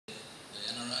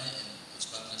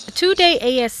A two-day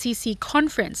ASCC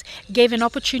conference gave an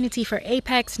opportunity for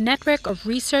APEC's network of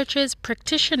researchers,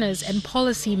 practitioners and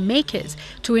policy makers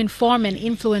to inform and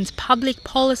influence public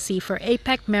policy for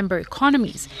APEC member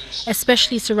economies,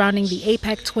 especially surrounding the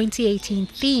APEC 2018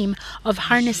 theme of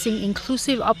harnessing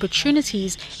inclusive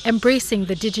opportunities, embracing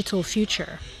the digital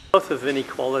future. Growth of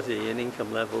inequality in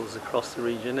income levels across the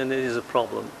region, and it is a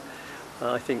problem.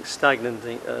 I think stagnant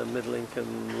middle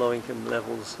income, low income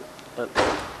levels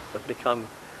have become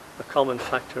a common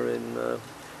factor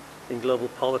in global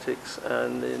politics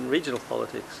and in regional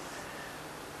politics.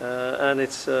 And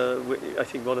it's, I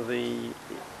think, one of the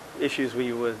issues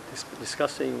we were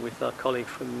discussing with our colleague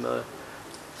from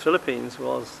Philippines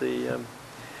was the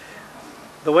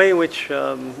way in which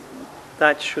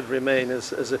that should remain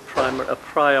as a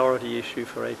priority issue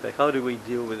for APEC. How do we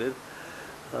deal with it?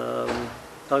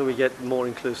 How do we get more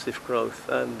inclusive growth?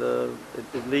 And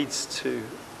that leads to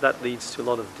a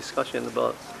lot of discussion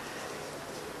about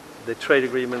the trade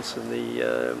agreements and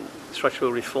the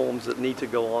structural reforms that need to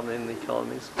go on in the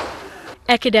economies.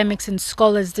 Academics and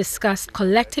scholars discussed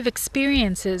collective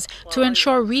experiences to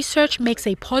ensure research makes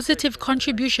a positive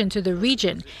contribution to the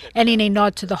region, and in a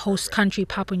nod to the host country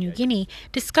Papua New Guinea,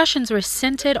 discussions were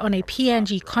centered on a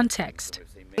PNG context.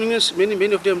 Many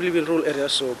of them live in rural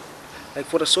areas, so like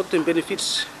for the short-term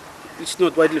benefits, it's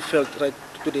not widely felt right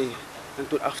today and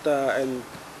and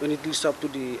when it leads up to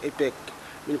the APEC,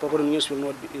 many Papua New Guineans will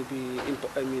not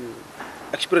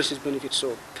experience these benefits.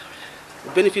 So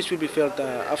the benefits will be felt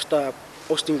after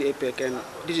hosting the APEC, and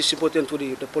this is important for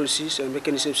the policies and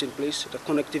mechanisms in place, the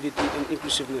connectivity and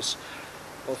inclusiveness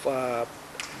of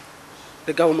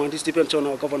the government. This depends on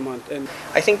our government. And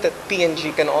I think that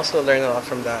PNG can also learn a lot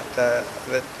from that,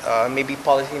 maybe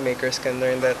policymakers can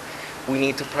learn that we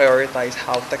need to prioritize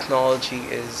how technology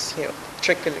is,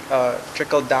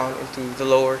 trickled down into the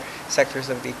lower sectors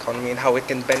of the economy and how it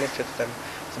can benefit them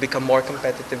to become more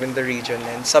competitive in the region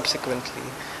and subsequently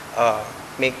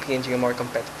make PNG a more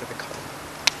competitive economy.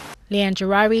 Leanne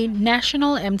Jarari,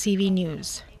 National EMTV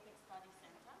News.